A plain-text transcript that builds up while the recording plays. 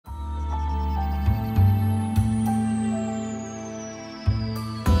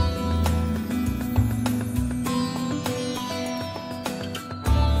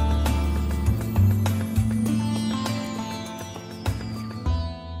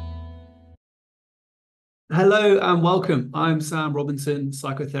Hello and welcome. I'm Sam Robinson,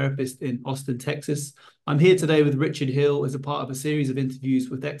 psychotherapist in Austin, Texas. I'm here today with Richard Hill as a part of a series of interviews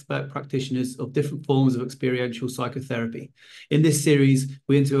with expert practitioners of different forms of experiential psychotherapy. In this series,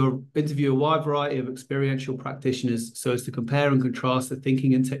 we interview a wide variety of experiential practitioners so as to compare and contrast the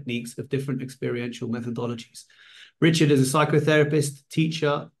thinking and techniques of different experiential methodologies. Richard is a psychotherapist,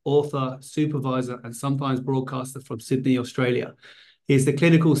 teacher, author, supervisor, and sometimes broadcaster from Sydney, Australia. He is the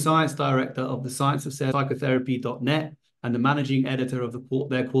clinical science director of the Science of Psychotherapy.net and the managing editor of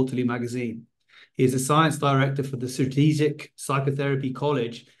their quarterly magazine. He is the science director for the Strategic Psychotherapy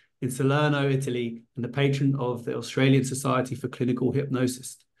College in Salerno, Italy, and the patron of the Australian Society for Clinical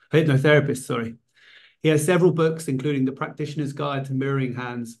Hypnotherapists, sorry. He has several books, including The Practitioner's Guide to Mirroring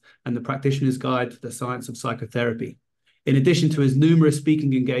Hands and The Practitioner's Guide to the Science of Psychotherapy. In addition to his numerous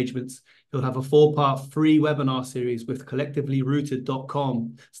speaking engagements, he'll have a four-part free webinar series with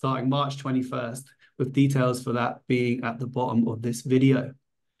collectivelyrooted.com starting March 21st, with details for that being at the bottom of this video.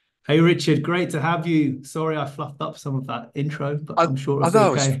 Hey, Richard, great to have you. Sorry I fluffed up some of that intro, but I, I'm sure it I was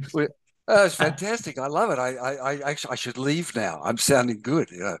know okay. it's fantastic. I love it. I actually I should leave now. I'm sounding good,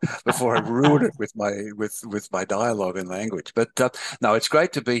 before I ruin it with my dialogue and language. But no, it's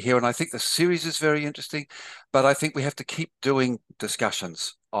great to be here, and I think the series is very interesting. But I think we have to keep doing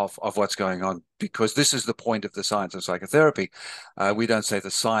discussions of what's going on because this is the point of the science of psychotherapy. We don't say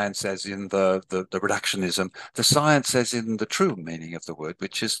the science as in the reductionism, the science as in the true meaning of the word,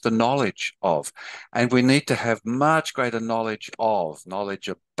 which is the knowledge of. And we need to have much greater knowledge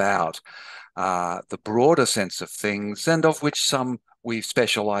about the broader sense of things, and of which some we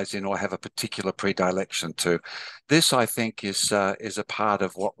specialize in or have a particular predilection to. This, I think, is a part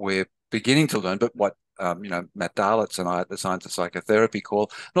of what we're beginning to learn, but what Matt Darlitz and I at the Science of Psychotherapy call,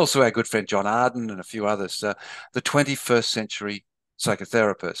 and also our good friend John Arden and a few others, the 21st century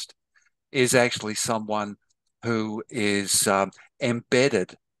psychotherapist is actually someone who is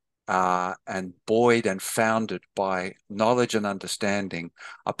embedded and buoyed and founded by knowledge and understanding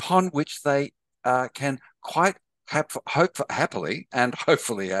upon which they can quite happily and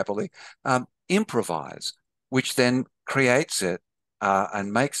hopefully happily improvise, which then creates it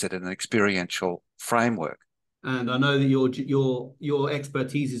and makes it an experiential framework. And I know that your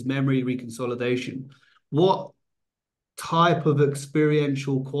expertise is memory reconsolidation. What type of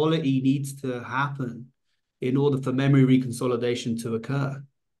experiential quality needs to happen in order for memory reconsolidation to occur?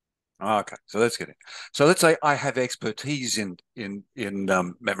 Okay, so let's get it. So let's say I have expertise in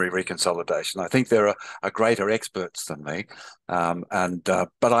memory reconsolidation. I think are greater experts than me, and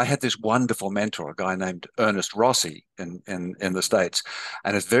but I had this wonderful mentor, a guy named Ernest Rossi in the States,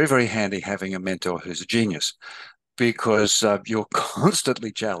 and it's very handy having a mentor who's a genius because you're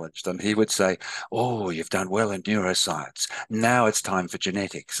constantly challenged. And he would say, "Oh, you've done well in neuroscience. Now it's time for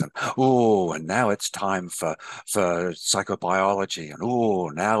genetics, and oh, and now it's time for psychobiology, and oh,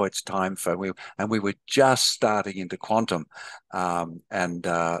 now it's time for we were just starting into quantum, and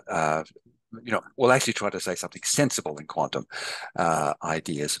we'll actually try to say something sensible in quantum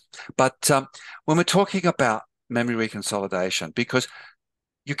ideas. But when we're talking about memory reconsolidation, because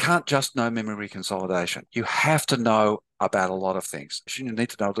you can't just know memory consolidation. You have to know about a lot of things. You need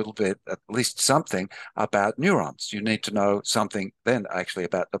to know a little bit, at least something about neurons. You need to know something then actually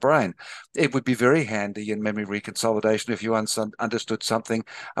about the brain. It would be very handy in memory reconsolidation if you understood something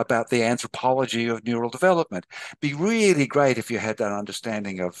about the anthropology of neural development. It'd be really great if you had that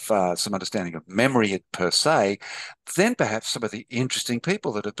understanding of some understanding of memory per se. Then perhaps some of the interesting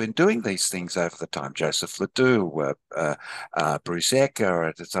people that have been doing these things over the time, Joseph Ledoux, Bruce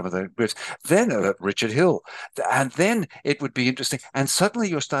Ecker, some of the groups, then Richard Hill, and then it would be interesting. And suddenly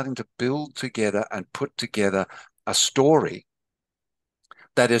you're starting to build together and put together a story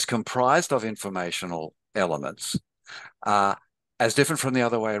that is comprised of informational elements, uh, as different from the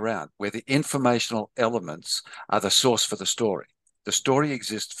other way around, where the informational elements are the source for the story. The story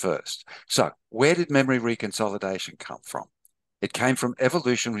exists first. So where did memory reconsolidation come from? It came from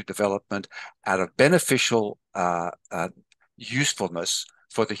evolutionary development out of beneficial usefulness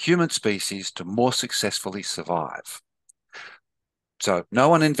for the human species to more successfully survive. So no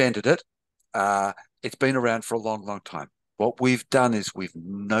one invented it. It's been around for a long time. What we've done is we've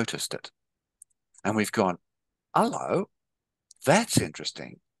noticed it and we've gone, hello, that's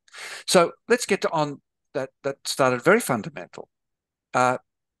interesting. So let's get on that. That started very fundamental.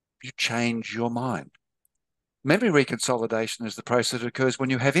 You change your mind. Memory reconsolidation is the process that occurs when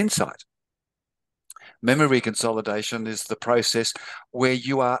you have insight. Memory reconsolidation is the process where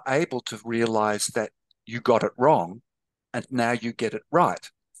you are able to realize that you got it wrong and now you get it right.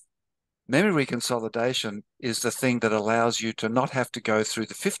 Memory reconsolidation is the thing that allows you to not have to go through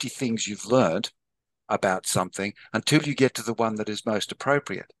the 50 things you've learned about something until you get to the one that is most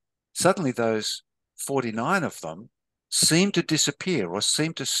appropriate. Suddenly those 49 of them seem to disappear or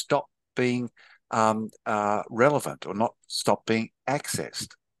seem to stop being relevant or not stop being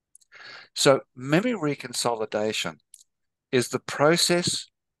accessed. So memory reconsolidation is the process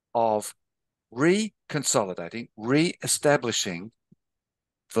of reconsolidating, re-establishing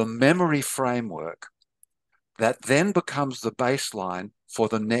the memory framework that then becomes the baseline for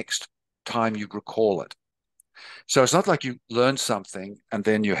the next time you recall it. So it's not like you learn something and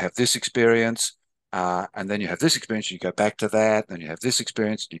then you have this experience, and then you have this experience, you go back to that, then you have this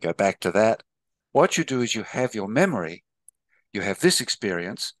experience, you go back to that. What you do is you have your memory, you have this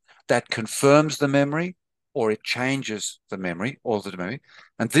experience that confirms the memory, or it changes the memory, or the memory,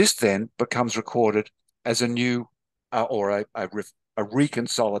 and this then becomes recorded as a new or a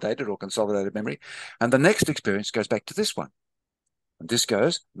reconsolidated or consolidated memory, and the next experience goes back to this one, and this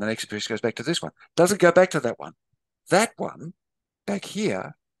goes, and the next experience goes back to this one. Doesn't go back to that one. That one back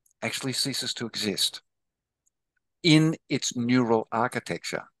here actually ceases to exist in its neural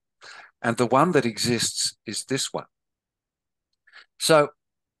architecture, and the one that exists is this one. So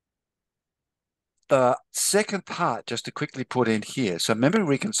the second part, just to quickly put in here, so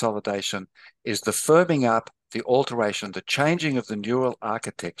memory reconsolidation is the firming up, the alteration, the changing of the neural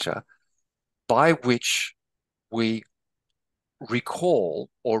architecture by which we recall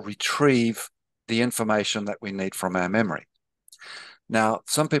or retrieve the information that we need from our memory. Now,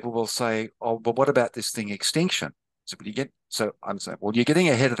 some people will say, oh, but what about this thing extinction? So I'm saying, well, you're getting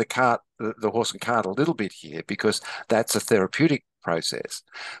ahead of the cart, the horse and cart a little bit here, because that's a therapeutic process.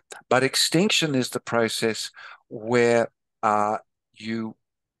 But extinction is the process where you,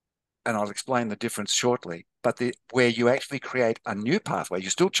 and I'll explain the difference shortly, but where you actually create a new pathway. You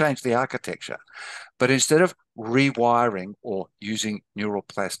still change the architecture, but instead of rewiring or using neural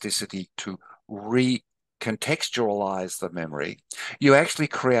plasticity to recontextualize the memory, you actually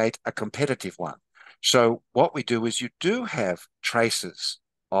create a competitive one. So what we do is you do have traces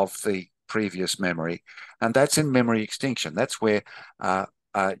of the previous memory, and that's in memory extinction. That's where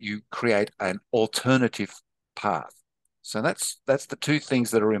you create an alternative path. So that's the two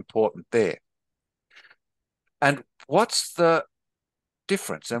things that are important there. And what's the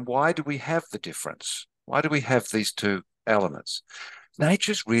difference, and why do we have the difference? Why do we have these two elements?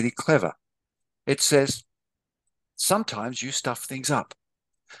 Nature's really clever. It says, sometimes you stuff things up.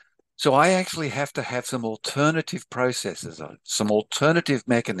 So I actually have to have some alternative processes, some alternative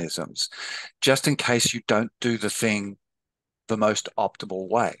mechanisms, just in case you don't do the thing the most optimal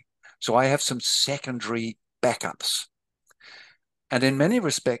way. So I have some secondary backups. And in many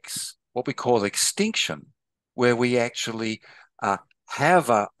respects, what we call extinction, where we actually have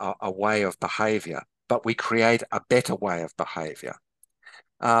a way of behavior, but we create a better way of behavior,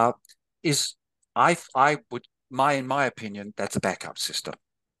 in my opinion, that's a backup system.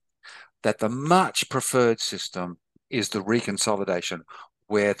 That the much preferred system is the reconsolidation,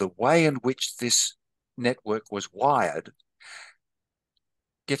 where the way in which this network was wired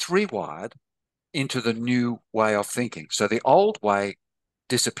gets rewired into the new way of thinking. So the old way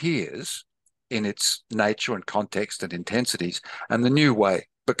disappears in its nature and context and intensities, and the new way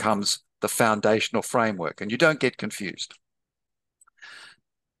becomes the foundational framework, and you don't get confused.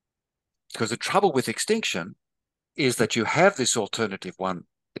 Because the trouble with extinction is that you have this alternative one.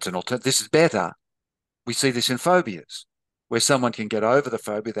 It's an alternative. This is better. We see this in phobias, where someone can get over the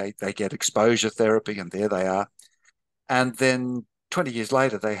phobia, they get exposure therapy, and there they are. And then 20 years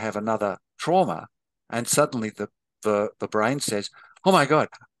later, they have another trauma, and suddenly the brain says, oh my God,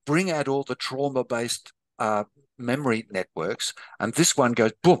 bring out all the trauma-based memory networks, and this one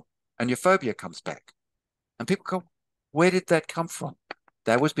goes boom, and your phobia comes back. And people go, where did that come from?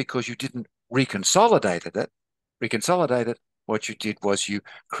 That was because you didn't reconsolidate it. What you did was you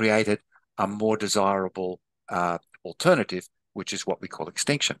created a more desirable alternative, which is what we call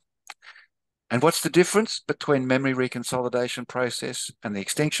extinction. And what's the difference between memory reconsolidation process and the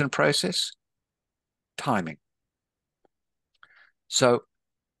extinction process? Timing. So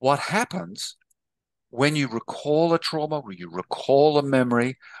what happens when you recall a trauma, when you recall a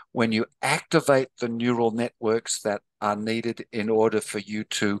memory, when you activate the neural networks that are needed in order for you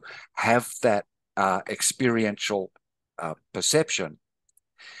to have that experiential perception,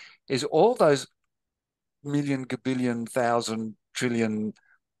 is all those million, gabillion, thousand, trillion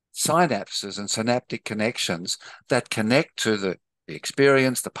synapses and synaptic connections that connect to the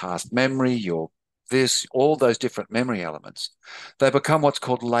experience, the past memory, all those different memory elements, they become what's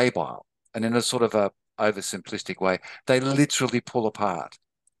called labile. And in a sort of a oversimplistic way, they literally pull apart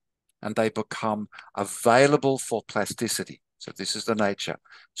and they become available for plasticity. So this is the nature.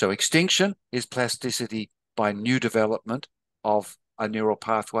 So extinction is plasticity by new development of a neural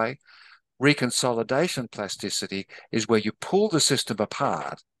pathway. Reconsolidation plasticity is where you pull the system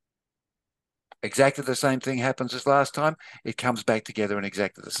apart. Exactly the same thing happens as last time. It comes back together in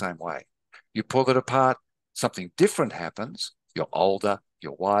exactly the same way. You pull it apart, something different happens. You're older,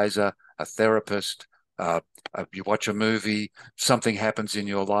 you're wiser, a therapist, you watch a movie, something happens in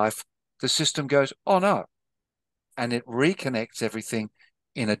your life. The system goes, oh no. And it reconnects everything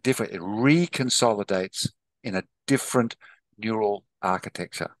in a different, it reconsolidates in a different neural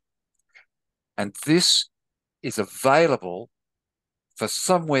architecture. And this is available for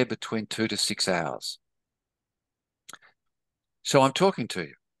somewhere between 2 to 6 hours. So I'm talking to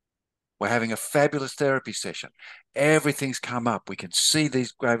you. We're having a fabulous therapy session. Everything's come up. We can see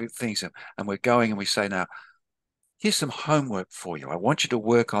these great things, and we're going and we say, now, here's some homework for you. I want you to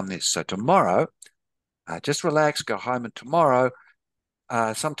work on this. So tomorrow, just relax, go home, and tomorrow,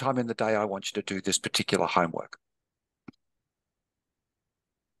 sometime in the day, I want you to do this particular homework.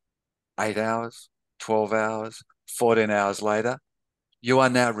 8 hours, 12 hours, 14 hours later, you are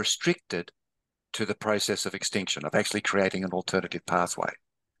now restricted to the process of extinction, of actually creating an alternative pathway.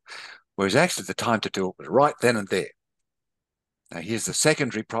 Whereas actually the time to do it was right then and there. Now, here's the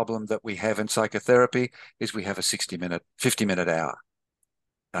secondary problem that we have in psychotherapy is we have a 60-minute, 50-minute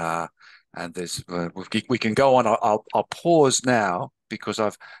hour. And there's we can go on. I'll pause now because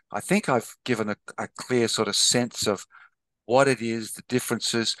I think I've given a clear sort of sense of what it is, the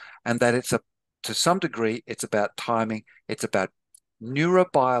differences, and that to some degree, it's about timing. It's about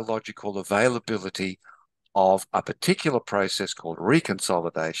neurobiological availability of a particular process called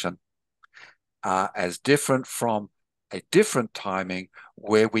reconsolidation, as different from a different timing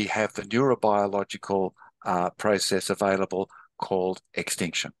where we have the neurobiological process available called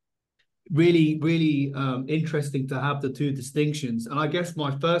extinction. Really, really interesting to have the two distinctions. And I guess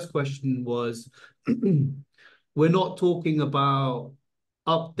my first question was, we're not talking about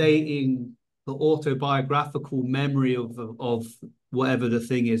updating the autobiographical memory of whatever the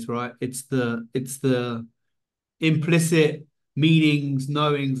thing is, right? It's the implicit meanings,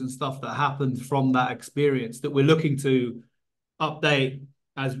 knowings, and stuff that happened from that experience that we're looking to update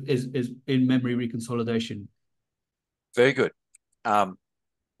as is in memory reconsolidation. Very good.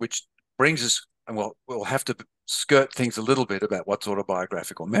 Which brings us, and we'll have to skirt things a little bit about what's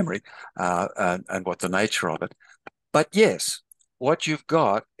autobiographical memory and what the nature of it. But yes, what you've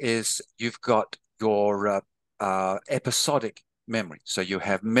got is you've got your episodic memory. So you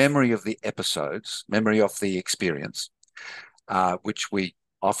have memory of the episodes, memory of the experience, which we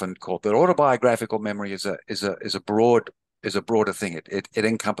often call. But autobiographical memory is a broader thing. It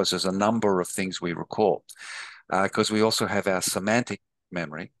encompasses a number of things we recall, because we also have our semantic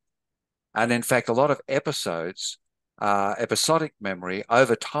memory, and in fact, a lot of episodes, episodic memory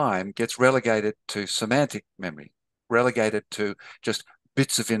over time gets relegated to semantic memory, relegated to just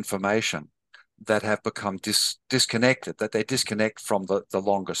bits of information that have become disconnected, that they disconnect from the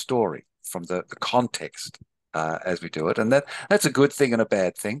longer story, from the context as we do it. And that's a good thing and a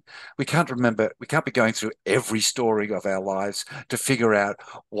bad thing. We can't be going through every story of our lives to figure out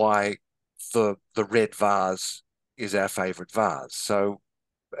why the red vase is our favorite vase. So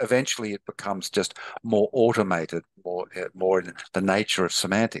eventually it becomes just more automated, more in the nature of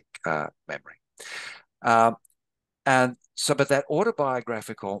semantic memory. But that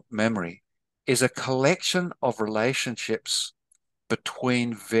autobiographical memory is a collection of relationships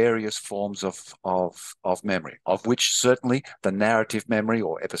between various forms of memory, of which certainly the narrative memory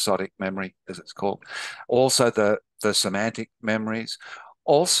or episodic memory, as it's called, also the semantic memories,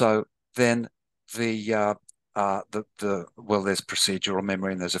 also then there's procedural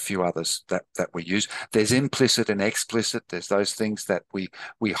memory, and there's a few others that we use. There's implicit and explicit. There's those things that we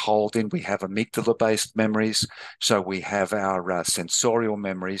hold in. We have amygdala-based memories, so we have our sensorial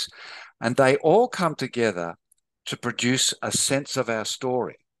memories, and they all come together to produce a sense of our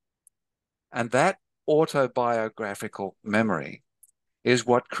story. And that autobiographical memory is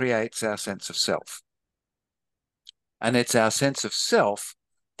what creates our sense of self. And it's our sense of self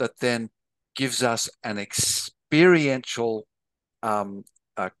that then gives us an experiential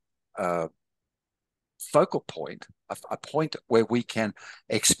focal point, a point where we can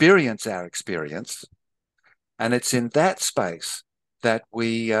experience our experience. And it's in that space that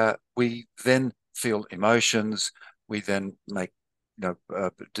we then feel emotions, we then make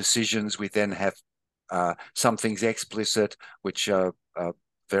decisions, we then have some things explicit, which are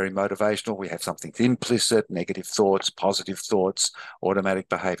very motivational. We have something implicit, negative thoughts, positive thoughts, automatic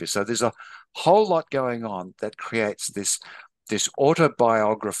behavior. So there's a whole lot going on that creates this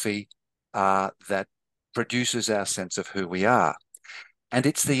autobiography that produces our sense of who we are. And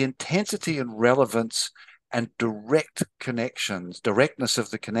it's the intensity and relevance and directness of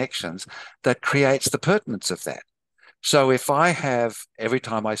the connections that creates the pertinence of that. So if I have, every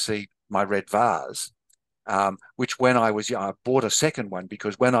time I see my red vase, which when I was young, I bought a second one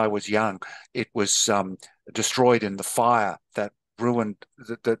because when I was young, it was destroyed in the fire that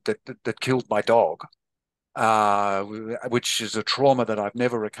that killed my dog. Which is a trauma that I've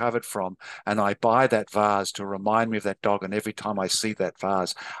never recovered from. And I buy that vase to remind me of that dog. And every time I see that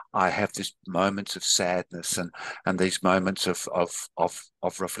vase, I have these moments of sadness and these moments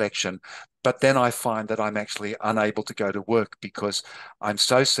of reflection. But then I find that I'm actually unable to go to work because I'm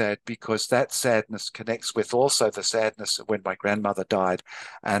so sad, because that sadness connects with also the sadness of when my grandmother died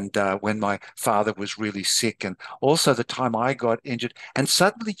and when my father was really sick, and also the time I got injured. And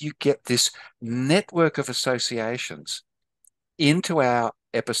suddenly you get this network of associations into our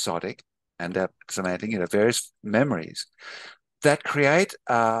episodic and our semantic, various memories that create,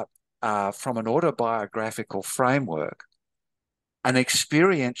 from an autobiographical framework, an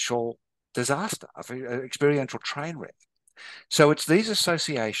experiential disaster, an experiential train wreck. So it's these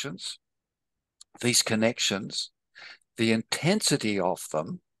associations, these connections, the intensity of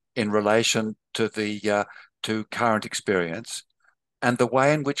them in relation to the to current experience, and the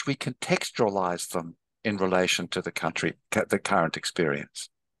way in which we contextualize them in relation to the current experience.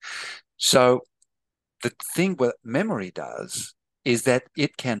 So the thing what memory does is that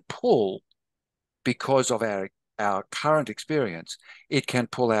it can pull, because of our current experience, it can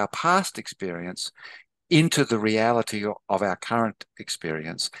pull our past experience into the reality of our current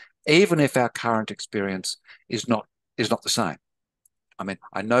experience, even if our current experience is not the same. I mean,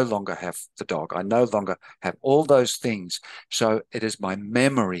 I no longer have the dog. I no longer have all those things. So it is my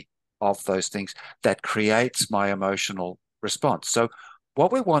memory of those things that creates my emotional response. So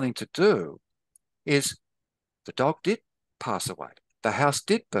what we're wanting to do is, the dog did pass away. The house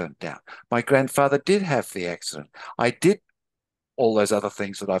did burn down. My grandfather did have the accident. I did all those other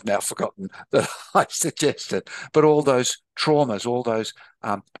things that I've now forgotten that I suggested, but all those traumas, all those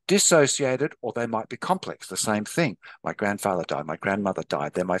dissociated, or they might be complex, the same thing. My grandfather died, my grandmother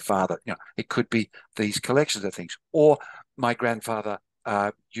died, then my father, it could be these collections of things. Or my grandfather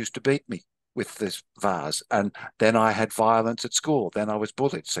used to beat me with this vase, and then I had violence at school, then I was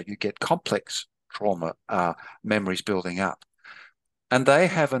bullied. So you get complex trauma memories building up. And they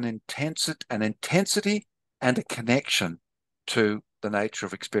have an intensity and a connection to the nature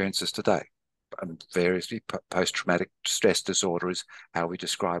of experiences today. And variously, post-traumatic stress disorder is how we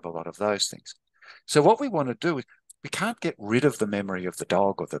describe a lot of those things. So what we want to do is, we can't get rid of the memory of the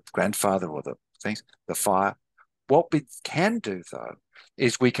dog or the grandfather or the things, the fire. What we can do, though,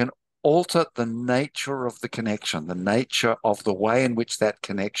 is we can alter the nature of the connection, the nature of the way in which that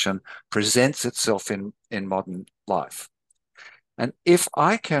connection presents itself in modern life. And if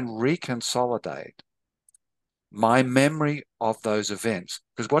I can reconsolidate my memory of those events,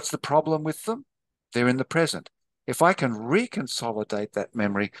 because what's the problem with them? They're in the present. If I can reconsolidate that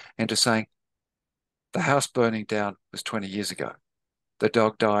memory into saying, the house burning down was 20 years ago, the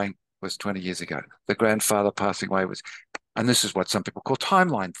dog dying was 20 years ago, the grandfather passing away was, and this is what some people call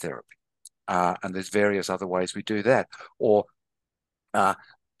timeline therapy. And there's various other ways we do that, or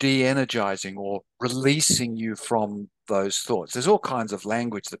de-energizing or releasing you from those thoughts. There's all kinds of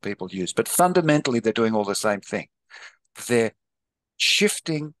language that people use, but fundamentally they're doing all the same thing. They're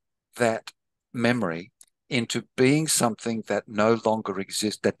shifting that memory into being something that no longer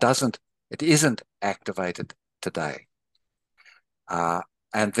exists, it isn't activated today.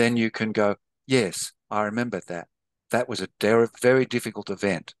 And then you can go, yes, I remember that. That was a very difficult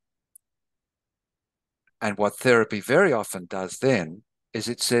event. And what therapy very often does then is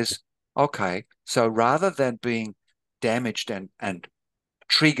it says, okay, so rather than being damaged and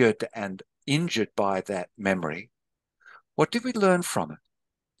triggered and injured by that memory, what did we learn from it?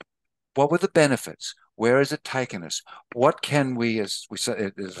 What were the benefits? Where has it taken us? What can we, as we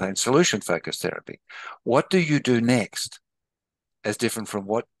say in solution-focused therapy, what do you do next as different from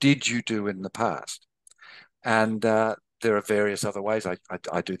what did you do in the past? And there are various other ways.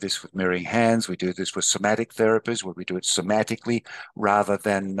 I do this with mirroring hands. We do this with somatic therapies, where we do it somatically rather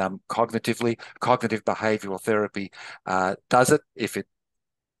than cognitively. Cognitive behavioral therapy does it if it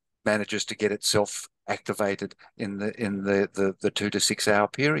manages to get itself activated in the 2 to 6 hour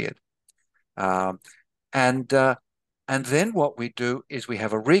period. And then what we do is we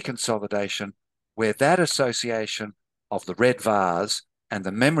have a reconsolidation where that association of the red vase and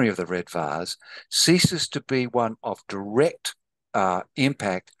the memory of the red vase ceases to be one of direct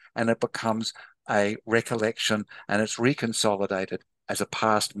impact, and it becomes a recollection, and it's reconsolidated as a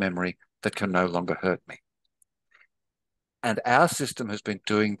past memory that can no longer hurt me. And our system has been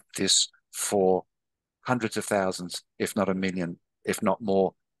doing this for hundreds of thousands, if not a million, if not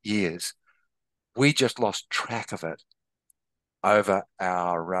more years. We just lost track of it over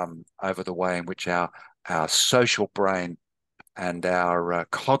the way in which our social brain and our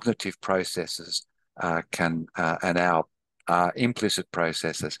cognitive processes and our implicit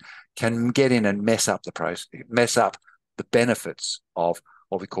processes can get in and mess up the benefits of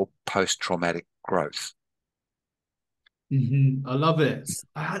what we call post-traumatic growth. I love it. Does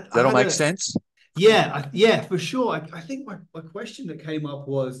that all make sense? Yeah, for sure. I think my question that came up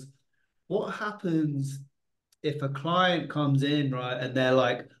was, what happens if a client comes in, right, and they're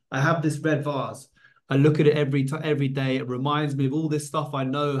like, I have this red vase. I look at it every day. It reminds me of all this stuff I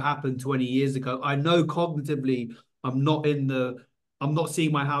know happened 20 years ago. I know cognitively I'm not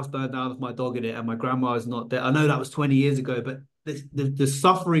seeing my house burn down with my dog in it and my grandma is not there. I know that was 20 years ago, but the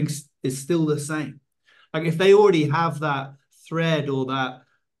suffering is still the same. Like if they already have that thread or that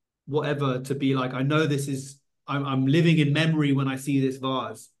whatever to be like, I know this is, I'm living in memory when I see this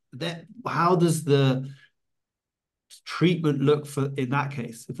vase. That how does the treatment look for in that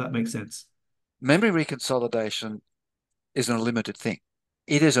case, if that makes sense? Memory reconsolidation isn't a limited thing.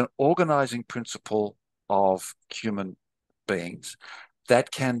 It is an organizing principle of human beings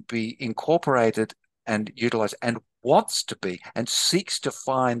that can be incorporated and utilized and wants to be and seeks to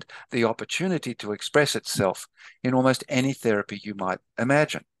find the opportunity to express itself in almost any therapy you might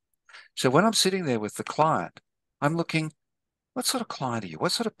imagine. So when I'm sitting there with the client, I'm looking, what sort of client are you?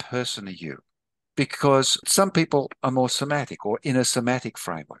 What sort of person are you? Because some people are more somatic or in a somatic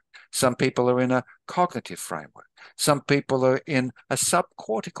framework. Some people are in a cognitive framework. Some people are in a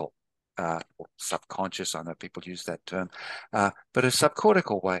subcortical or subconscious, I know people use that term, but a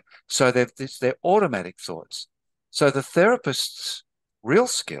subcortical way. So they're automatic thoughts. So the therapist's real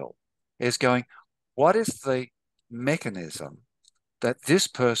skill is going, what is the mechanism that this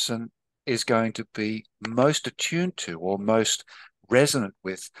person is going to be most attuned to or most resonant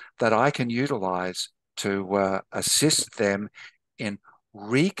with that I can utilize to assist them in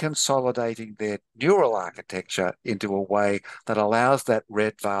reconsolidating their neural architecture into a way that allows that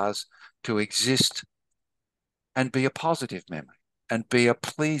red vase to exist and be a positive memory and be a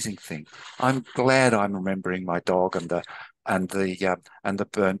pleasing thing. I'm glad I'm remembering my dog and the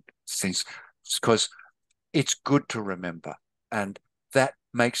burnt things because it's good to remember, and that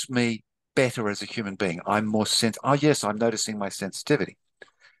makes me better as a human being. I'm more oh yes, I'm noticing my sensitivity.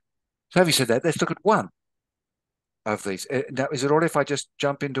 So having said that, let's look at one of these. Now, is it all right if I just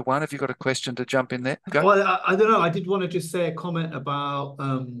jump into one? Have you got a question to jump in there? Go. Well, I don't know. I did want to just say a comment about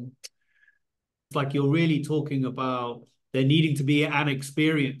like you're really talking about there needing to be an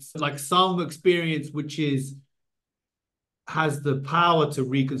experience, like some experience which has the power to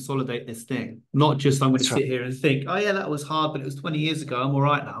reconsolidate this thing, not just I'm going to That's right. sit here and think, oh yeah, that was hard, but it was 20 years ago. I'm all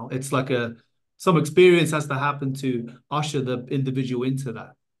right now. It's like some experience has to happen to usher the individual into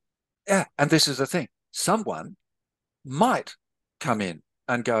that. Yeah, and this is the thing. Someone might come in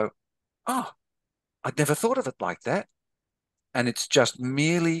and go, oh, I'd never thought of it like that. And it's just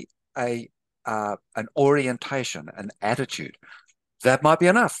merely an orientation, an attitude. That might be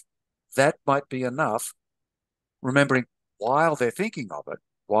enough. That might be enough, remembering while they're thinking of it,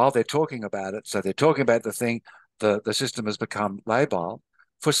 while they're talking about it. So they're talking about the thing, the system has become labile.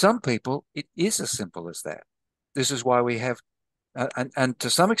 For some people, it is as simple as that. This is why we have, and to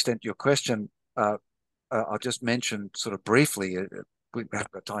some extent, your question, I'll just mention sort of briefly, we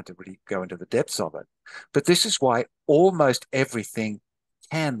haven't got time to really go into the depths of it, but this is why almost everything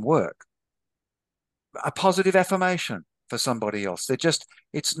can work. A positive affirmation for somebody else.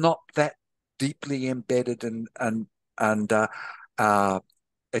 It's not that deeply embedded and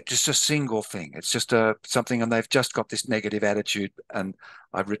it's just a single thing. It's just something, and they've just got this negative attitude. And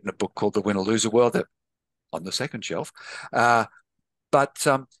I've written a book called The Win or Loser World that on the second shelf. But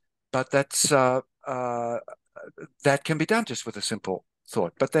that's that can be done just with a simple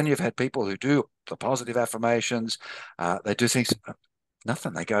thought. But then you've had people who do the positive affirmations. They do things,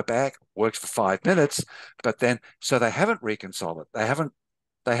 nothing. They go back, works for 5 minutes, but then so they haven't reconsolidated.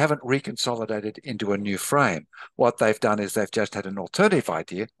 They haven't reconsolidated into a new frame. What they've done is they've just had an alternative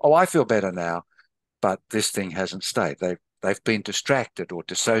idea. Oh, I feel better now, but this thing hasn't stayed. They've been distracted or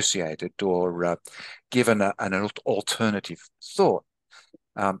dissociated or given an alternative thought.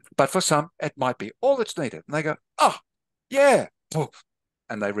 But for some, it might be all that's needed. And they go, oh, yeah, poof,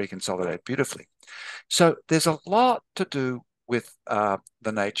 and they reconsolidate beautifully. So there's a lot to do with the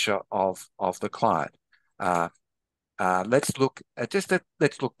nature of the client. Let's look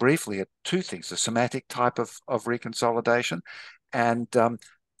briefly at two things: the somatic type of reconsolidation, and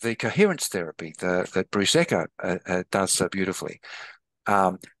the coherence therapy that Bruce Ecker does so beautifully,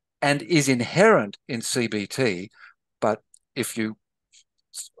 and is inherent in CBT. But if you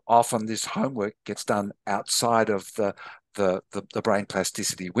often this homework gets done outside of the brain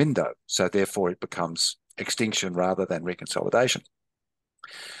plasticity window, so therefore it becomes extinction rather than reconsolidation.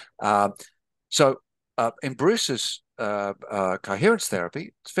 So in Bruce's coherence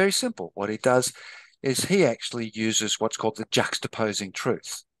therapy, it's very simple. What he does is he actually uses what's called the juxtaposing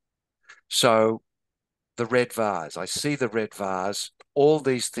truth. So the red vase, I see the red vase, all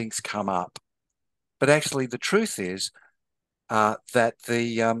these things come up, but actually the truth is that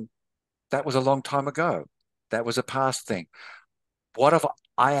that was a long time ago. That was a past thing. What if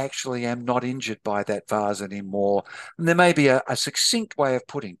I actually am not injured by that vase anymore? And there may be a succinct way of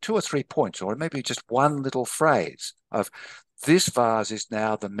putting 2 or 3 points, or maybe just one little phrase of this vase is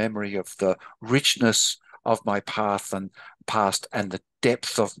now the memory of the richness of my path and past and the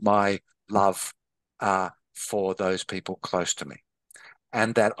depth of my love for those people close to me,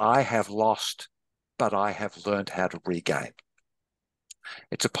 and that I have lost, but I have learned how to regain.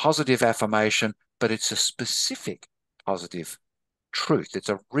 It's a positive affirmation, but it's a specific positive truth. It's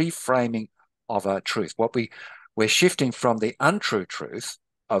a reframing of a truth. We're shifting from the untrue truth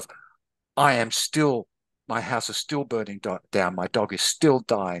of I am still, my house is still burning down, my dog is still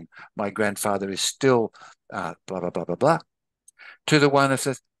dying, my grandfather is still blah, blah, blah, blah, blah, to the one that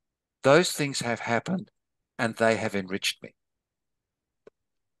says those things have happened and they have enriched me,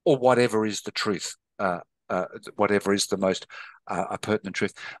 or whatever is the truth, whatever is the most pertinent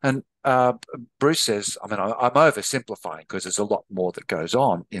truth. And Bruce says, I mean, I'm oversimplifying because there's a lot more that goes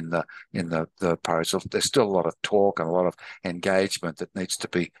on in the process. There's still a lot of talk and a lot of engagement that needs to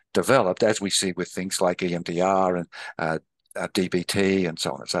be developed, as we see with things like EMDR and DBT and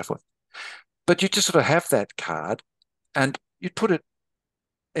so on and so forth. But you just sort of have that card, and you put it,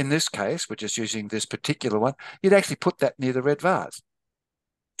 in this case, we're just using this particular one, you'd actually put that near the red vase.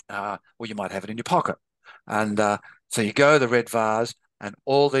 Or you might have it in your pocket. And so you go the red vase and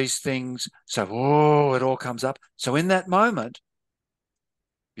all these things, so it all comes up. So in that moment,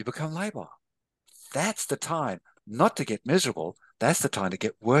 you become labile. That's the time not to get miserable. That's the time to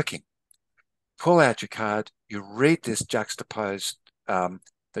get working. Pull out your card. You read this juxtaposed,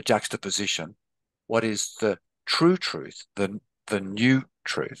 the juxtaposition. What is the true truth, the new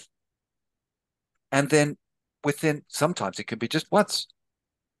truth? And then sometimes it can be just once.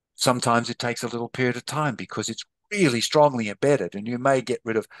 Sometimes it takes a little period of time because it's really strongly embedded, and you may get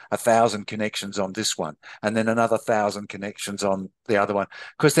rid of 1,000 connections on this one and then another 1,000 connections on the other one,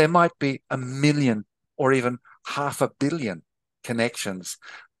 because there might be 1 million or even 500 million connections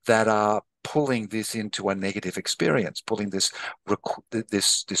that are pulling this into a negative experience, pulling this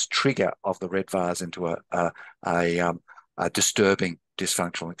trigger of the red vase into a disturbing,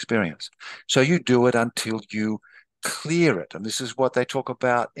 dysfunctional experience. So you do it until you clear it. And this is what they talk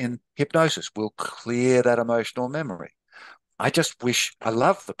about in hypnosis. We'll clear that emotional memory. I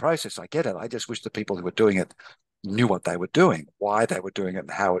love the process. I get it. I just wish the people who were doing it knew what they were doing, why they were doing it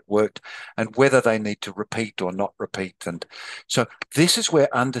and how it worked, and whether they need to repeat or not repeat. And so this is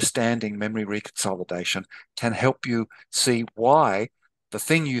where understanding memory reconsolidation can help you see why the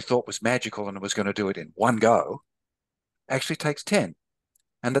thing you thought was magical and was going to do it in one go actually takes 10,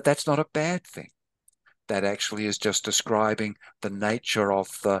 and that's not a bad thing. That actually is just describing the nature of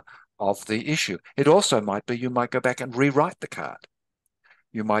the issue. It also might be you might go back and rewrite the card.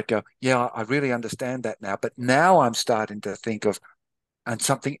 You might go, yeah, I really understand that now, but now I'm starting to think of, and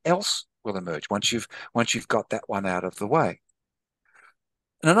something else will emerge once you've got that one out of the way.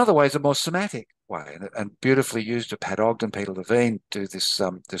 And another way is a more somatic way, and beautifully used to Pat Ogden, Peter Levine do this,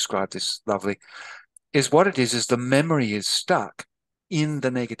 describe this lovely, is what it is the memory is stuck in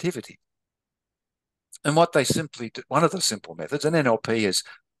the negativity. And what they simply do, one of the simple methods, and NLP has,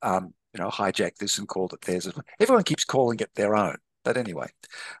 hijacked this and called it theirs. Everyone keeps calling it their own, but anyway,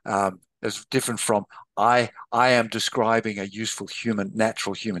 it's different from I am describing a useful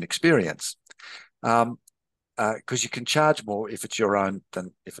natural human experience, because you can charge more if it's your own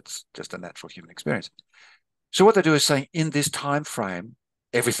than if it's just a natural human experience. So what they do is saying, in this time frame,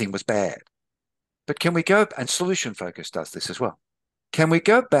 everything was bad, but can we go? And Solution Focus does this as well. Can we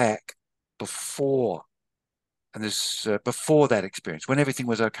go back before? And this before that experience, when everything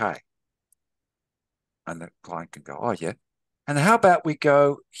was okay. And the client can go, oh, yeah. And how about we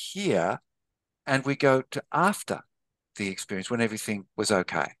go here and we go to after the experience, when everything was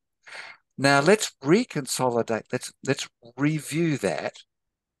okay. Now let's reconsolidate. Let's review that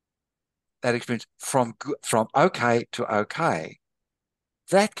experience from okay to okay.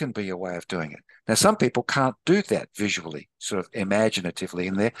 That can be a way of doing it. Now, some people can't do that visually, sort of imaginatively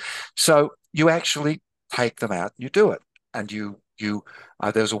in there. So you actually take them out and you do it. And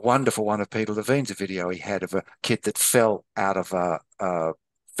there was a wonderful one of Peter Levine's video he had of a kid that fell off a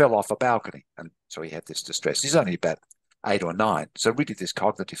balcony. And so he had this distress. He's only about 8 or 9. So really this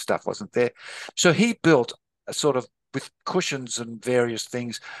cognitive stuff wasn't there. So he built a sort of, with cushions and various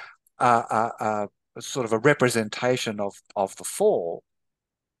things, sort of a representation of the fall.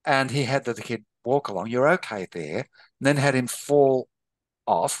 And he had the kid walk along. You're okay there. And then had him fall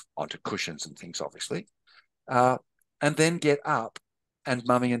off onto cushions and things, obviously. And then get up, and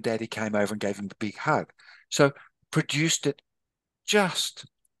mummy and daddy came over and gave him a big hug. So produced it just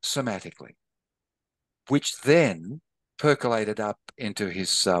somatically, which then percolated up into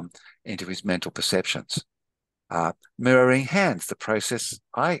his mental perceptions. Mirroring hands, the process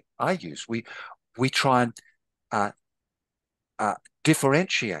I use. We try and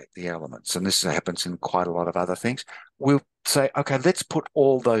differentiate the elements, and this happens in quite a lot of other things. We'll say, okay, let's put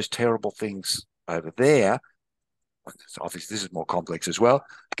all those terrible things over there. Obviously, this is more complex as well,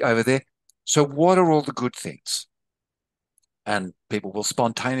 over there. So what are all the good things? And people will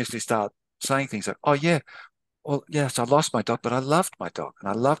spontaneously start saying things like, oh, yeah, well, yes, I lost my dog, but I loved my dog. And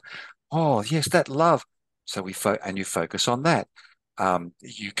I love, oh, yes, that love. So you focus on that.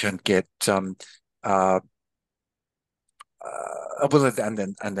 You can get, well, and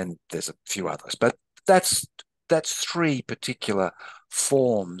then there's a few others, but that's 3 particular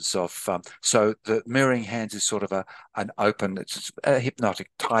forms of. So the mirroring hands is sort of it's a hypnotic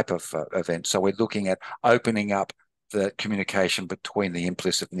type of event. So we're looking at opening up the communication between the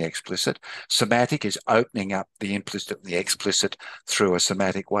implicit and the explicit. Somatic is opening up the implicit and the explicit through a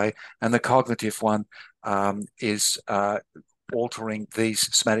somatic way, and the cognitive one is altering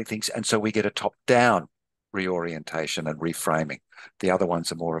these somatic things, and so we get a top-down reorientation and reframing. The other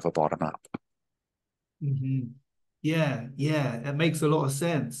ones are more of a bottom-up. Mm-hmm. Yeah, it makes a lot of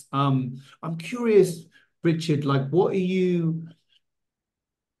sense. I'm curious, Richard, like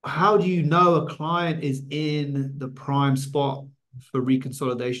how do you know a client is in the prime spot for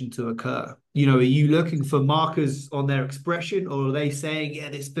reconsolidation to occur? Are you looking for markers on their expression, or are they saying, yeah,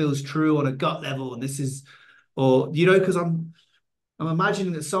 this feels true on a gut level, and this is, because I'm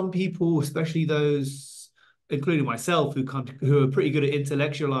imagining that some people, especially those, including myself, who are pretty good at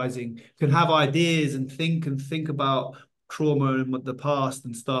intellectualizing, can have ideas and think about trauma and the past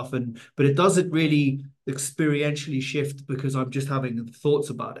and stuff, but it doesn't really experientially shift because I'm just having thoughts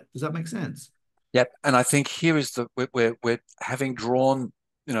about it. Does that make sense? Yep. And I think here is we're having drawn,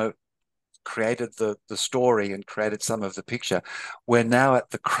 created the story and created some of the picture. We're now at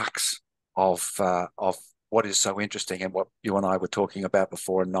the crux of what is so interesting, and what you and I were talking about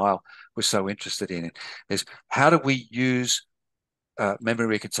before, and Niall was so interested in it, is how do we use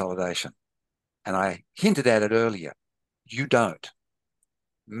memory reconsolidation? And I hinted at it earlier. You don't.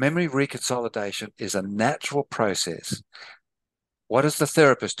 Memory reconsolidation is a natural process. What is the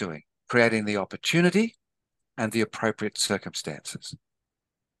therapist doing? Creating the opportunity and the appropriate circumstances,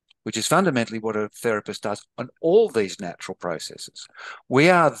 which is fundamentally what a therapist does on all these natural processes. We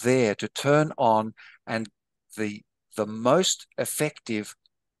are there to turn on and the most effective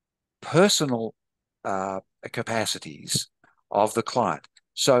personal capacities of the client.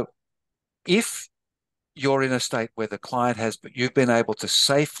 So if you're in a state where the client you've been able to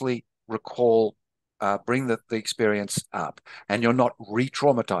safely recall, bring the experience up, and you're not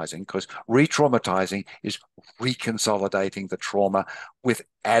re-traumatizing, because re-traumatizing is reconsolidating the trauma with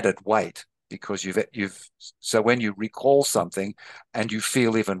added weight, because so when you recall something and you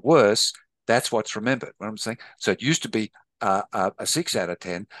feel even worse, that's what's remembered. What I'm saying, so it used to be a 6 out of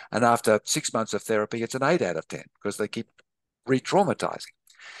 10, and after 6 months of therapy, it's an 8 out of 10, because they keep re-traumatizing.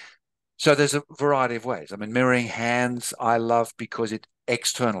 So there's a variety of ways. I mean, mirroring hands, I love because it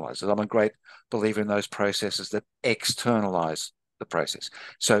externalizes. I'm a great believer in those processes that externalize the process.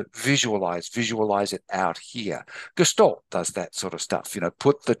 So visualize it out here. Gestalt does that sort of stuff.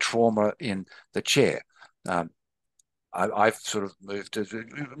 Put the trauma in the chair. I've sort of moved to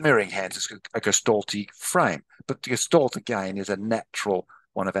mirroring hands as a gestalty frame, but Gestalt again is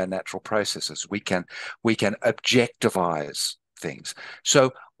one of our natural processes. We can objectivize things.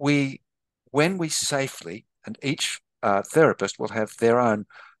 So when we safely, and each therapist will have their own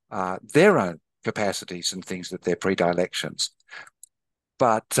capacities and things, that their predilections.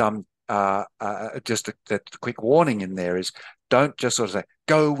 But just a quick warning in there is, don't just sort of say,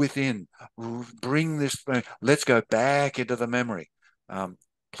 go within, bring this, let's go back into the memory.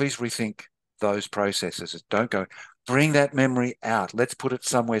 Please rethink those processes. Don't go, bring that memory out. Let's put it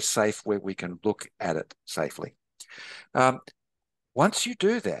somewhere safe where we can look at it safely. Once you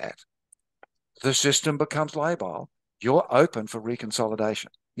do that, the system becomes labile. You're open for reconsolidation.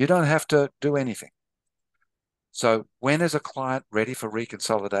 You don't have to do anything. So when is a client ready for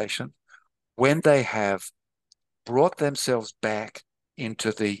reconsolidation? When they have brought themselves back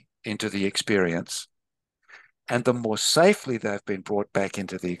into the experience, and the more safely they've been brought back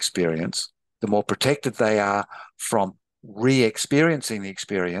into the experience, the more protected they are from re-experiencing the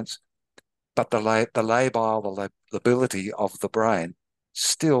experience, but the labile, the lability of the brain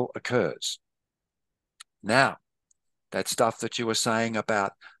still occurs. Now, that stuff that you were saying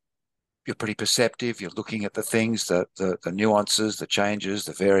about you're pretty perceptive, you're looking at the things, the nuances, the changes,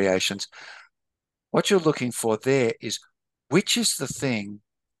 the variations. What you're looking for there is, which is the thing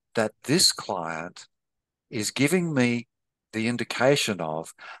that this client is giving me the indication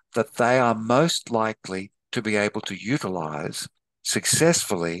of that they are most likely to be able to utilize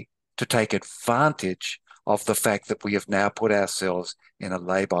successfully to take advantage of the fact that we have now put ourselves in a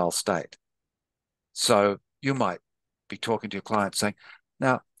labile state. So you might be talking to your client saying,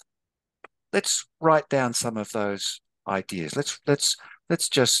 now, let's write down some of those ideas. Let's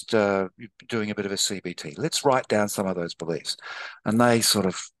just doing a bit of a CBT. Let's write down some of those beliefs. And they sort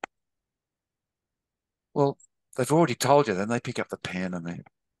of, well, they've already told you. Then they pick up the pen and they,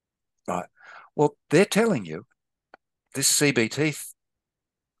 right. Well, they're telling you this CBT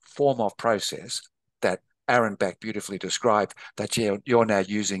form of process that Aaron Back beautifully described, that you're now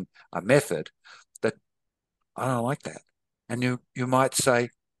using a method that I don't like that. And you might say,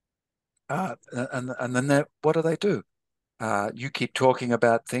 and then what do? You keep talking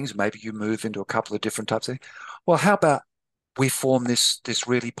about things. Maybe you move into a couple of different types of things. Well, how about we form this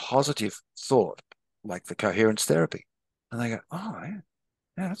really positive thought, like the coherence therapy? And they go, oh,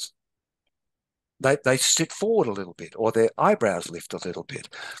 yeah, they sit forward a little bit, or their eyebrows lift a little bit.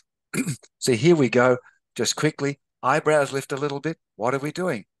 So here we go, just quickly, eyebrows lift a little bit. What are we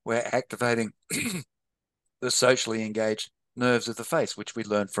doing? We're activating the socially engaged nerves of the face, which we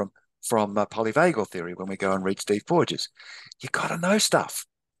learned from polyvagal theory when we go and read Steve Porges. You got to know stuff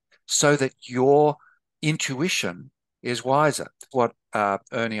so that your intuition is wiser. What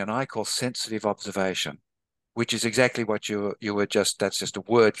Ernie and I call sensitive observation, which is exactly what you were just, that's just a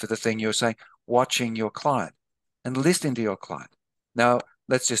word for the thing you were saying, watching your client and listening to your client. Now,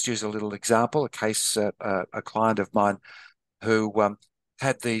 let's just use a little example, a case, a client of mine who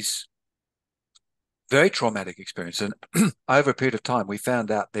had these very traumatic experience. And over a period of time, we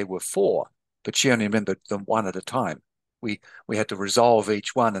found out there were 4, but she only remembered them one at a time. We had to resolve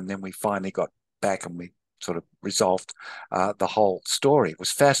each one, and then we finally got back and we sort of resolved the whole story. It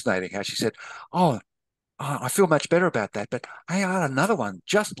was fascinating how she said, oh, I feel much better about that, but I had another one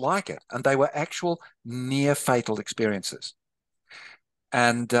just like it. And they were actual near fatal experiences.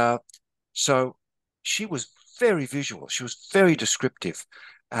 And so she was very visual. She was very descriptive.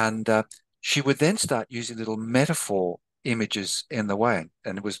 And she would then start using little metaphor images in the way.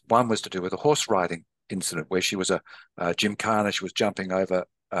 And one was to do with a horse riding incident where she was a gymkhana. She was jumping over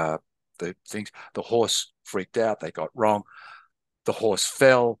the things. The horse freaked out. They got wrong. The horse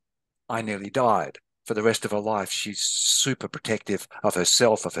fell. I nearly died. For the rest of her life, she's super protective of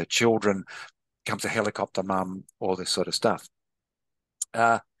herself, of her children, becomes a helicopter mum, all this sort of stuff.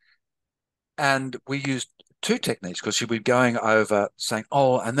 And we used 2 techniques because she'd be going over saying,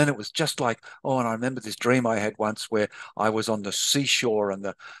 oh, and then it was just like, oh, and I remember this dream I had once where I was on the seashore and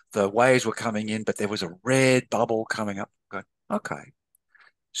the waves were coming in, but there was a red bubble coming up. Going, okay.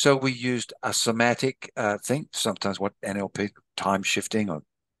 So we used a somatic thing, sometimes what NLP, time shifting or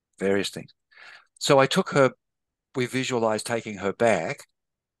various things. So I took her, we visualized taking her back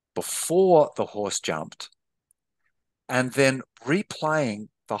before the horse jumped and then replaying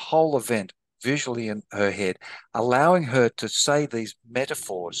the whole event visually in her head, allowing her to say these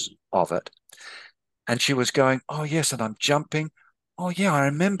metaphors of it. And she was going, oh, yes, and I'm jumping. Oh, yeah, I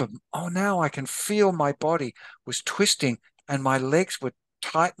remember. Oh, now I can feel my body was twisting and my legs were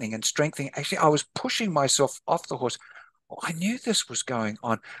tightening and strengthening. Actually, I was pushing myself off the horse. Oh, I knew this was going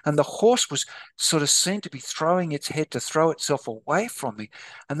on. And the horse was sort of seemed to be throwing its head to throw itself away from me.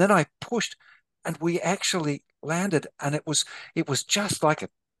 And then I pushed and we actually landed. And it was just like a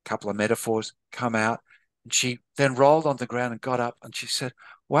couple of metaphors come out. And she then rolled on the ground and got up and she said,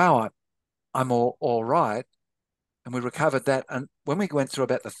 wow, I'm all right. And we recovered that. And when we went through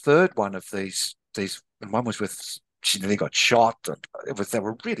about the third one of these, and one was with, she nearly got shot. And they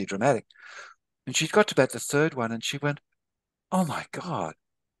were really dramatic. And she got to about the third one and she went, oh my God,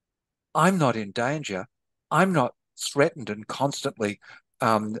 I'm not in danger. I'm not threatened and constantly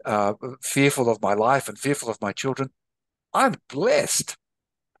fearful of my life and fearful of my children. I'm blessed.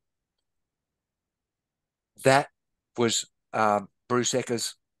 That was Bruce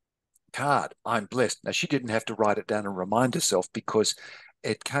Ecker's card, I'm blessed. Now, she didn't have to write it down and remind herself because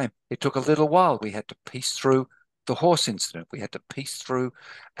it came. It took a little while. We had to piece through the horse incident. We had to piece through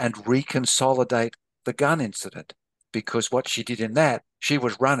and reconsolidate the gun incident, because what she did in that, she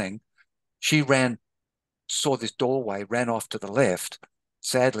was running. She ran, saw this doorway, ran off to the left.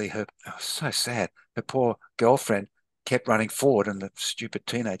 Sadly, so sad, her poor girlfriend kept running forward, and the stupid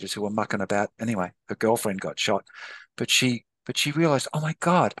teenagers who were mucking about. Anyway, her girlfriend got shot. But she realized, oh my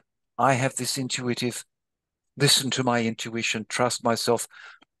God, I have this intuitive, listen to my intuition, trust myself,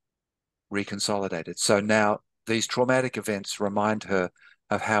 reconsolidated. So now these traumatic events remind her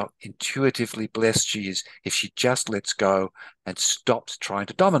of how intuitively blessed she is if she just lets go and stops trying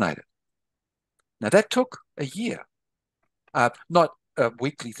to dominate it. Now, that took a year, not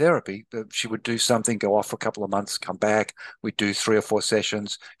weekly therapy. She would do something, go off for a couple of months, come back. We'd do 3 or 4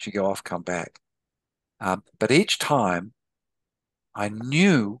 sessions. She'd go off, come back. But each time I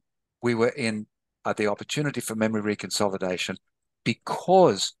knew we were in the opportunity for memory reconsolidation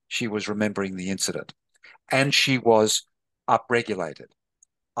because she was remembering the incident and she was upregulated.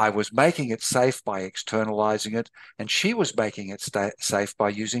 I was making it safe by externalizing it, and she was making it safe by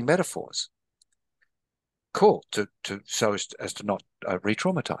using metaphors. Cool, so as to not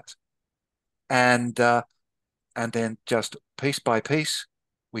re-traumatize. And then just piece by piece,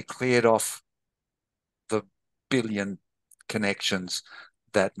 we cleared off the billion connections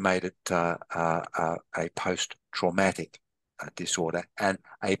that made it a post-traumatic disorder and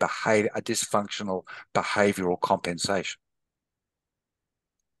a dysfunctional behavioral compensation.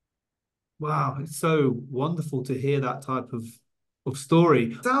 Wow, it's so wonderful to hear that type of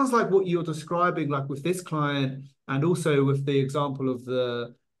story. Sounds like what you're describing, like with this client, and also with the example of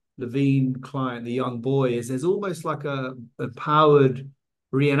the Levine client, the young boy, is there's almost like a powered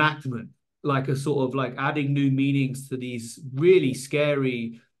reenactment, like a sort of like adding new meanings to these really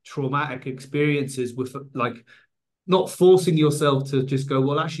scary, traumatic experiences with like not forcing yourself to just go,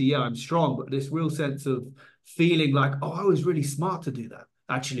 well, actually, yeah, I'm strong, but this real sense of feeling like, oh, I was really smart to do that,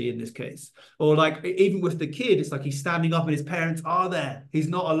 actually, in this case. Or like even with the kid, it's like he's standing up and his parents are there. He's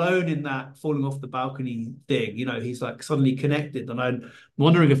not alone in that falling off the balcony thing. You know, he's like suddenly connected. And I'm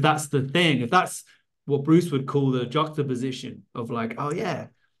wondering if that's the thing, if that's what Bruce would call the juxtaposition of like, oh yeah.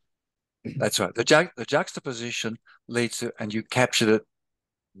 That's right. The juxtaposition leads to, and you captured it,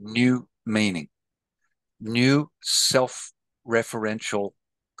 new meaning, new self-referential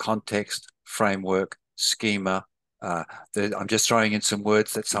context, framework, schema. I'm just throwing in some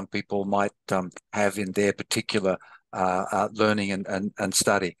words that some people might have in their particular learning and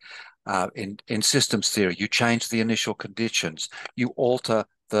study. In systems theory, you change the initial conditions, you alter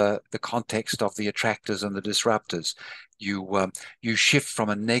the context of the attractors and the disruptors. You shift from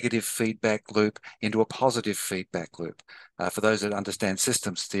a negative feedback loop into a positive feedback loop. For those that understand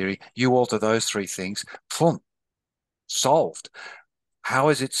systems theory, you alter those 3 things, boom, solved. How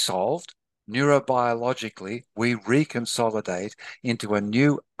is it solved? Neurobiologically, we reconsolidate into a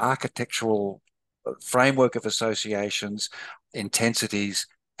new architectural framework of associations, intensities,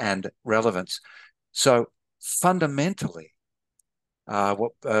 and relevance. So fundamentally,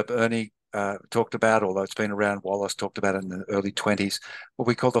 what Ernie talked about, although it's been around, Wallace talked about it in the early 20s, what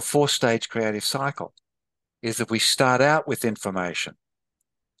we call the 4-stage creative cycle, is that we start out with information.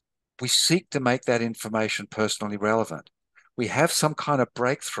 We seek to make that information personally relevant. We have some kind of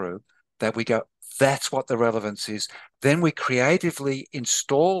breakthrough that we go, that's what the relevance is. Then we creatively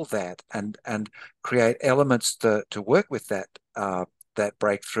install that and create elements to work with that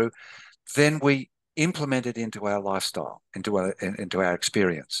breakthrough. Then we implement it into our lifestyle, into our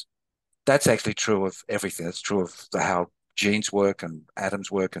experience. That's actually true of everything. It's true of how genes work and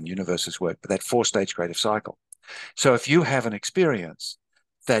atoms work and universes work, but that 4-stage creative cycle. So if you have an experience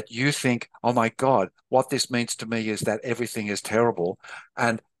that you think, oh my God, what this means to me is that everything is terrible,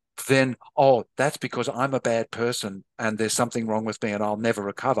 and then, oh, that's because I'm a bad person and there's something wrong with me and I'll never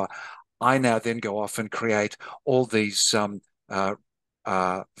recover. I now then go off and create all these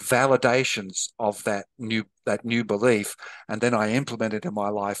validations of that new belief, and then I implement it in my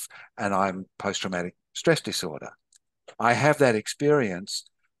life, and I'm post-traumatic stress disorder. I have that experience.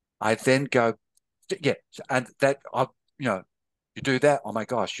 I then go, yeah, and that you do that. Oh my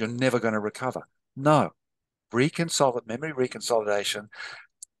gosh, you're never going to recover. No, memory reconsolidation.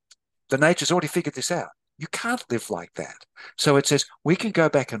 The nature's already figured this out. You can't live like that. So it says we can go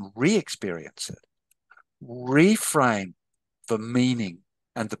back and re-experience it, reframe the meaning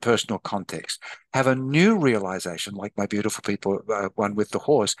and the personal context, have a new realization, like my beautiful people, one with the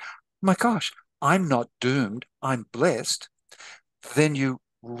horse. My gosh, I'm not doomed. I'm blessed. Then you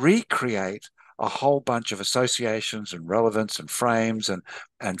recreate a whole bunch of associations and relevance and frames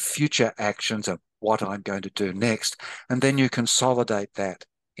and future actions and what I'm going to do next. And then you consolidate that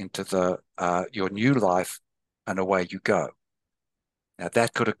into your new life, and away you go. Now,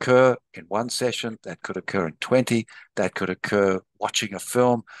 that could occur in one session, that could occur in 20, that could occur watching a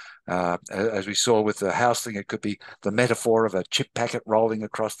film. As we saw with the house thing, it could be the metaphor of a chip packet rolling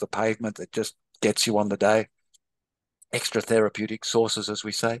across the pavement that just gets you on the day. Extra therapeutic sources, as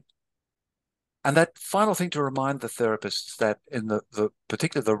we say. And that final thing to remind the therapists that in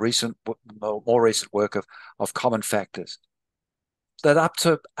particularly the more recent work of common factors, that up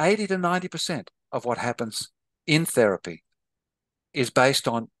to 80 to 90% of what happens in therapy is based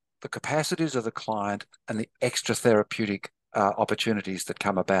on the capacities of the client and the extra therapeutic opportunities that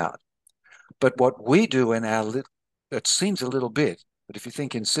come about. But what we do in it seems a little bit, but if you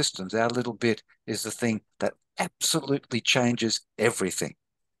think in systems, our little bit is the thing that absolutely changes everything.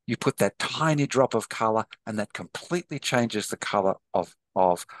 You put that tiny drop of color and that completely changes the color of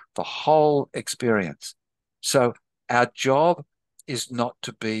the whole experience. So our job is not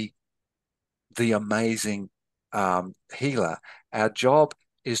to be the amazing healer. Our job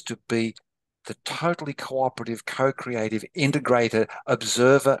is to be the totally cooperative, co-creative, integrator,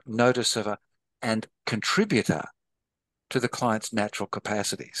 observer, noticer, and contributor to the client's natural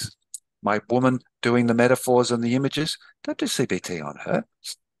capacities. My woman doing the metaphors and the images, don't do CBT on her.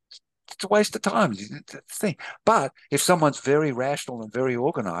 It's a waste of time. But if someone's very rational and very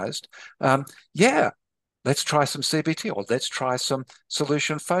organized, yeah, let's try some CBT, or let's try some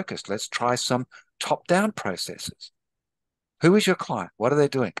solution focused. Let's try some top-down processes. Who is your client? What are they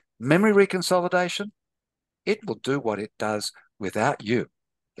doing? Memory reconsolidation, it will do what it does without you.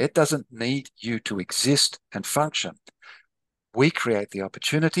 It doesn't need you to exist and function. We create the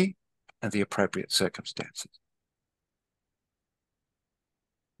opportunity and the appropriate circumstances.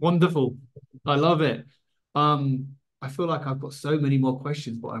 Wonderful. I love it. I feel like I've got so many more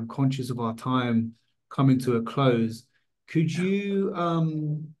questions, but I'm conscious of our time coming to a close. Could you,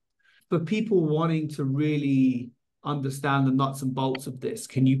 for people wanting to really understand the nuts and bolts of this,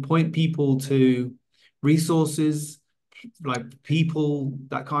 can you point people to resources, like people,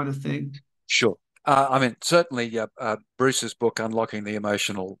 that kind of thing? Sure. I mean, certainly Bruce's book, Unlocking the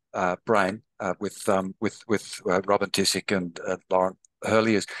Emotional Brain, with Robin Tissick and Lauren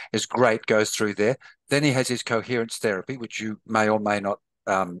Hurley is great, goes through there. Then he has his coherence therapy, which you may or may not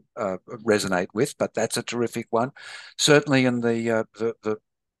resonate with, but that's a terrific one. Certainly in the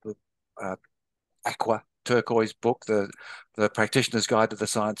Aqua Turquoise book, the Practitioner's Guide to the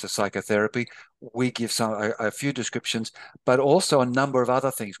Science of Psychotherapy, we give a few descriptions, but also a number of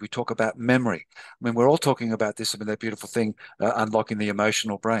other things. We talk about memory. I mean, we're all talking about this. I mean, that beautiful thing, unlocking the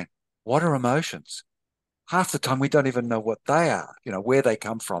emotional brain. What are emotions? Half the time we don't even know what they are, where they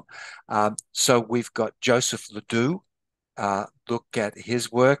come from. So we've got Joseph Ledoux. Look at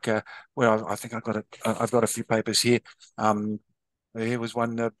his work. Well, I think I've got a few papers here. Here was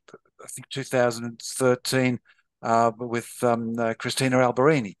one, I think 2013, with Christina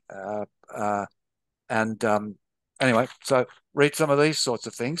Alberini. Anyway, so read some of these sorts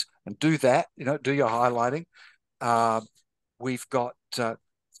of things and do that. Do your highlighting. We've got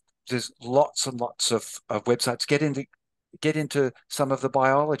there's lots and lots of websites. Get into some of the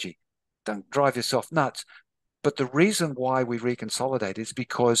biology. Don't drive yourself nuts. But the reason why we reconsolidate is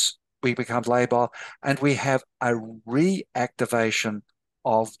because we become labile and we have a reactivation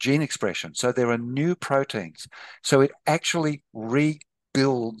of gene expression. So there are new proteins. So it actually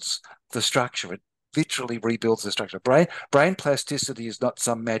rebuilds the structure. It literally rebuilds the structure. Brain plasticity is not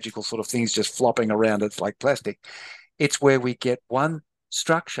some magical sort of things just flopping around. It's like plastic. It's where we get one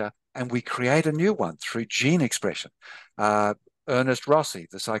structure and we create a new one through gene expression. Ernest Rossi,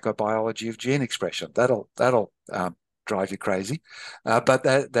 the psychobiology of gene expression. That'll drive you crazy, but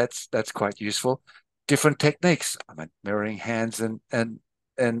that's quite useful. Different techniques. I mean, mirroring hands and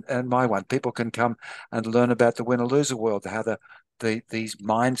my one. People can come and learn about the winner-loser world, how these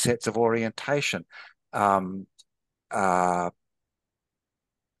mindsets of orientation. There's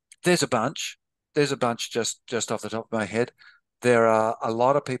a bunch. There's a bunch just off the top of my head. There are a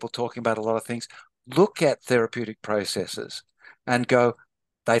lot of people talking about a lot of things. Look at therapeutic processes and go,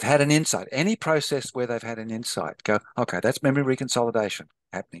 they've had an insight. Any process where they've had an insight, go, okay, that's memory reconsolidation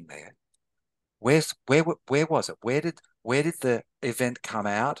happening there. Where was it? Where did the event come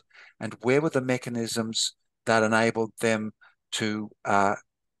out, and where were the mechanisms that enabled them to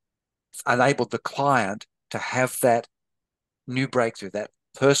enabled the client to have that new breakthrough, that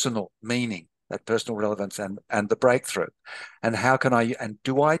personal meaning, that personal relevance, and the breakthrough? And how can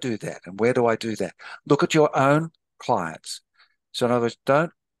do I do that? And where do I do that? Look at your own clients. So in other words,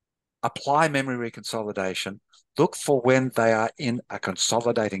 don't apply memory reconsolidation, look for when they are in a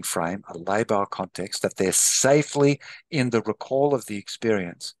consolidating frame, a labile context, that they're safely in the recall of the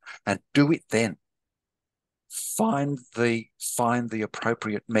experience, and do it then. Find the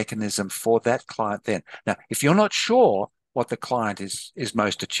appropriate mechanism for that client then. Now, if you're not sure what the client is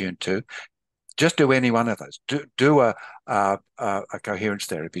most attuned to, just do any one of those. Do a coherence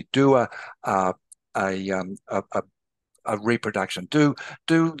therapy. Do a reproduction. Do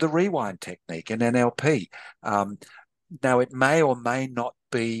the rewind technique and NLP. Now, it may or may not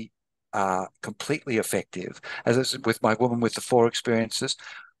be completely effective. As I said, with my woman with the four experiences,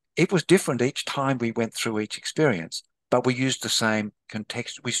 it was different each time we went through each experience, but we used the same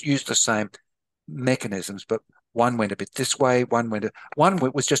context. We used the same mechanisms, but one went a bit this way. One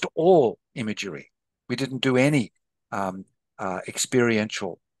was just all imagery. We didn't do any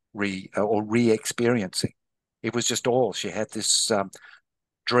experiential re-experiencing. It was just all. She had this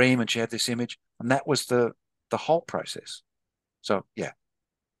dream and she had this image, and that was the whole process. So yeah,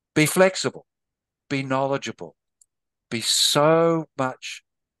 be flexible, be knowledgeable, be so much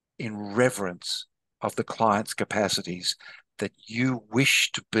in reverence of the client's capacities that you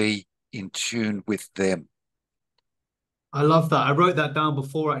wish to be in tune with them. I love that. I wrote that down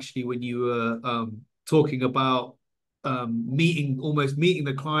before actually when you were talking about almost meeting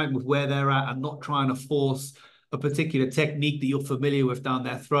the client with where they're at and not trying to force a particular technique that you're familiar with down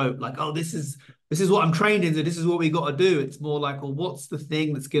their throat. Like, oh, this is what I'm trained in, so this is what we got to do. It's more like, well, what's the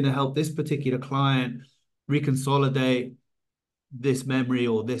thing that's going to help this particular client reconsolidate this memory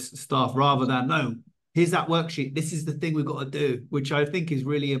or this stuff, rather than, no, here's that worksheet. This is the thing we've got to do, which I think is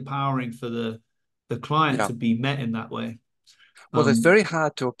really empowering for the client Yeah. to be met in that way. Well, it's very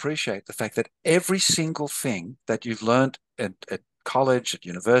hard to appreciate the fact that every single thing that you've learned at college, at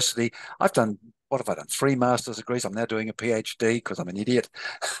university, I've done, what have I done? 3 master's degrees. I'm now doing a PhD because I'm an idiot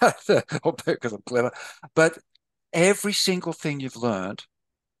or because I'm clever. But every single thing you've learned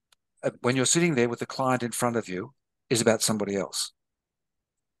when you're sitting there with the client in front of you is about somebody else.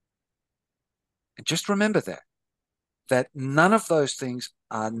 And just remember that none of those things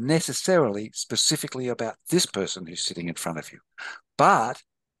are necessarily specifically about this person who's sitting in front of you, but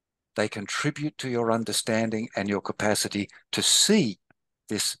they contribute to your understanding and your capacity to see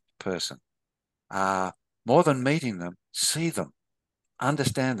this person. More than meeting them, see them,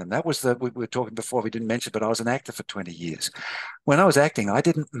 understand them. That was we were talking before, we didn't mention, but I was an actor for 20 years. When I was acting, I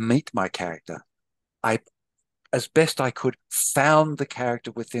didn't meet my character. I, as best I could, found the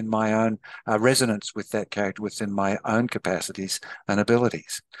character within my own resonance with that character within my own capacities and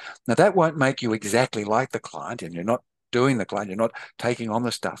abilities. Now, that won't make you exactly like the client, and you're not doing the client, you're not taking on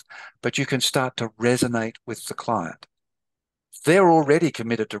the stuff, but you can start to resonate with the client. They're already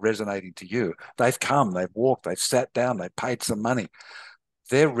committed to resonating to you. They've come, they've walked, they've sat down, they've paid some money.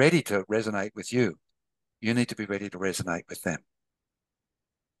 They're ready to resonate with you. You need to be ready to resonate with them.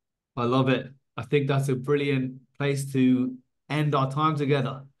 I love it. I think that's a brilliant place to end our time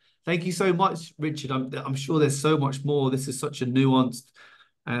together. Thank you so much, Richard. I'm sure there's so much more. This is such a nuanced,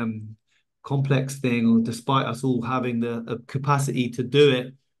 um, complex thing, despite us all having the capacity to do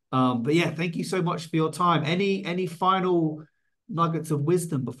it. But yeah, thank you so much for your time. Any final nuggets of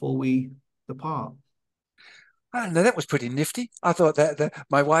wisdom before we depart? I don't know, that was pretty nifty. I thought that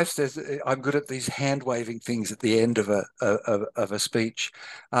my wife says I'm good at these hand waving things at the end of a speech.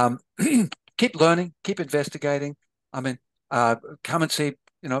 Um, keep learning, keep investigating. I mean, come and see,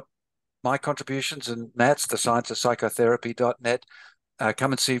 my contributions and Matt's, the science of psychotherapy.net.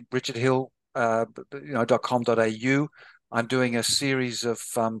 Come and see Richard Hill, .com.au. I'm doing a series of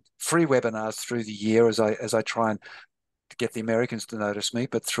free webinars through the year as I try and to get the Americans to notice me,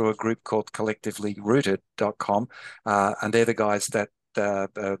 but through a group called collectivelyrooted.com. And they're the guys that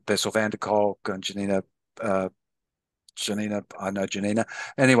Bessel van der Kolk and Janina.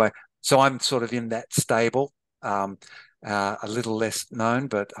 Anyway, so I'm sort of in that stable, a little less known,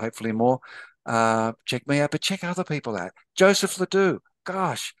 but hopefully more. Check me out, but check other people out. Joseph Ledoux,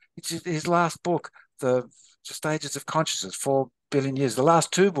 gosh, it's his last book, The Stages of Consciousness, 4 billion years, the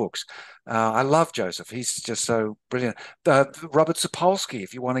last 2 books. I love Joseph. He's just so brilliant. Robert Sapolsky,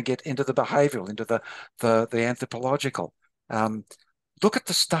 if you want to get into the behavioral, into the anthropological. Look at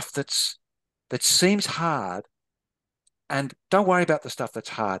the stuff that seems hard, and don't worry about the stuff that's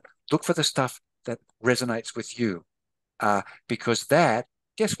hard. Look for the stuff that resonates with you, because that,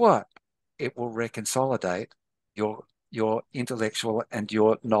 guess what? It will reconsolidate your intellectual and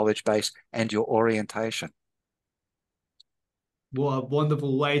your knowledge base and your orientation. What a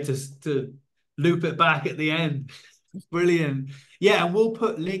wonderful way to loop it back at the end. Brilliant. Yeah, and we'll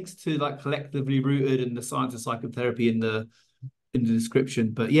put links to like Collectively Rooted and the Science of Psychotherapy in the in the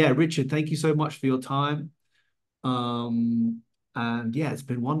description. But yeah, Richard, thank you so much for your time. And yeah, it's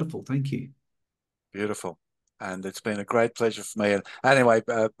been wonderful. Thank you. Beautiful. And it's been a great pleasure for me. And anyway,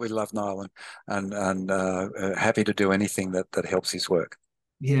 we love Niall, and happy to do anything that helps his work.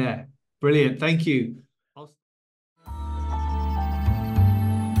 Yeah, brilliant. Thank you.